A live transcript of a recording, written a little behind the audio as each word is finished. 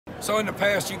So in the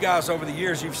past, you guys over the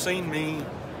years, you've seen me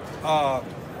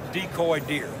decoy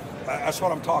deer. That's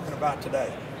what I'm talking about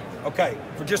today. Okay,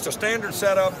 for just a standard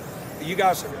setup, you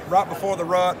guys right before the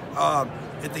rut,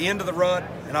 at the end of the rut,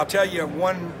 and I'll tell you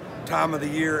one time of the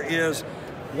year is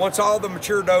once all the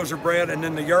mature does are bred and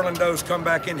then the yearling does come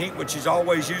back in heat, which is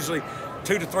always usually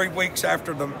 2 to 3 weeks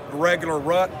after the regular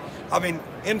rut. I mean,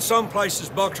 in some places,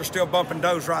 bucks are still bumping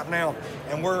does right now,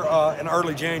 and we're in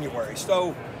early January.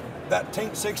 So that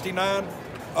Tinks 69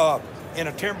 in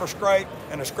a timber scrape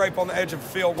and a scrape on the edge of the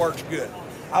field works good.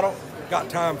 I don't got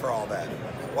time for all that.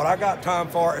 What I got time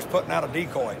for is putting out a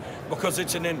decoy, because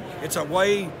it's an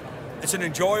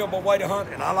enjoyable way to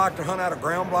hunt, and I like to hunt out of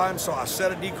ground blind, so I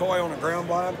set a decoy on a ground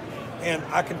blind, and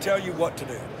I can tell you what to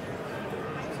do.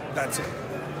 That's it.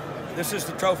 This is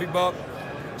the trophy buck.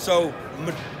 So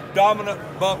dominant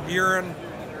buck urine,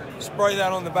 spray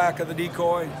that on the back of the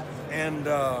decoy, and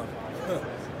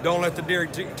don't let the deer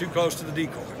get too close to the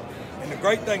decoy. And the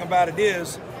great thing about it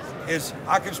is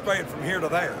I can spray it from here to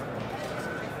there.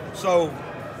 So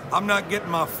I'm not getting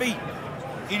my feet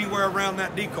anywhere around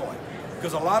that decoy.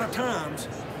 Because a lot of times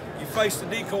you face the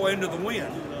decoy into the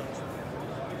wind,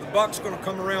 the buck's going to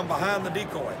come around behind the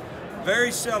decoy.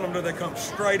 Very seldom do they come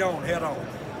straight on, head on.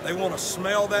 They want to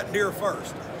smell that deer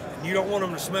first, and you don't want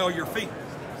them to smell your feet.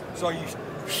 So you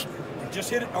just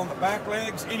hit it on the back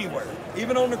legs, anywhere,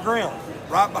 even on the ground,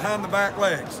 right behind the back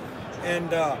legs.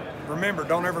 And remember,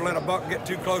 don't ever let a buck get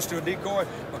too close to a decoy,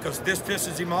 because this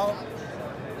pisses him off,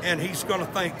 and he's going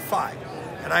to think fight.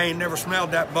 And I ain't never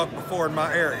smelled that buck before in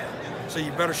my area. So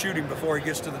you better shoot him before he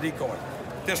gets to the decoy.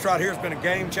 This right here has been a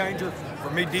game changer for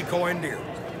me decoying deer.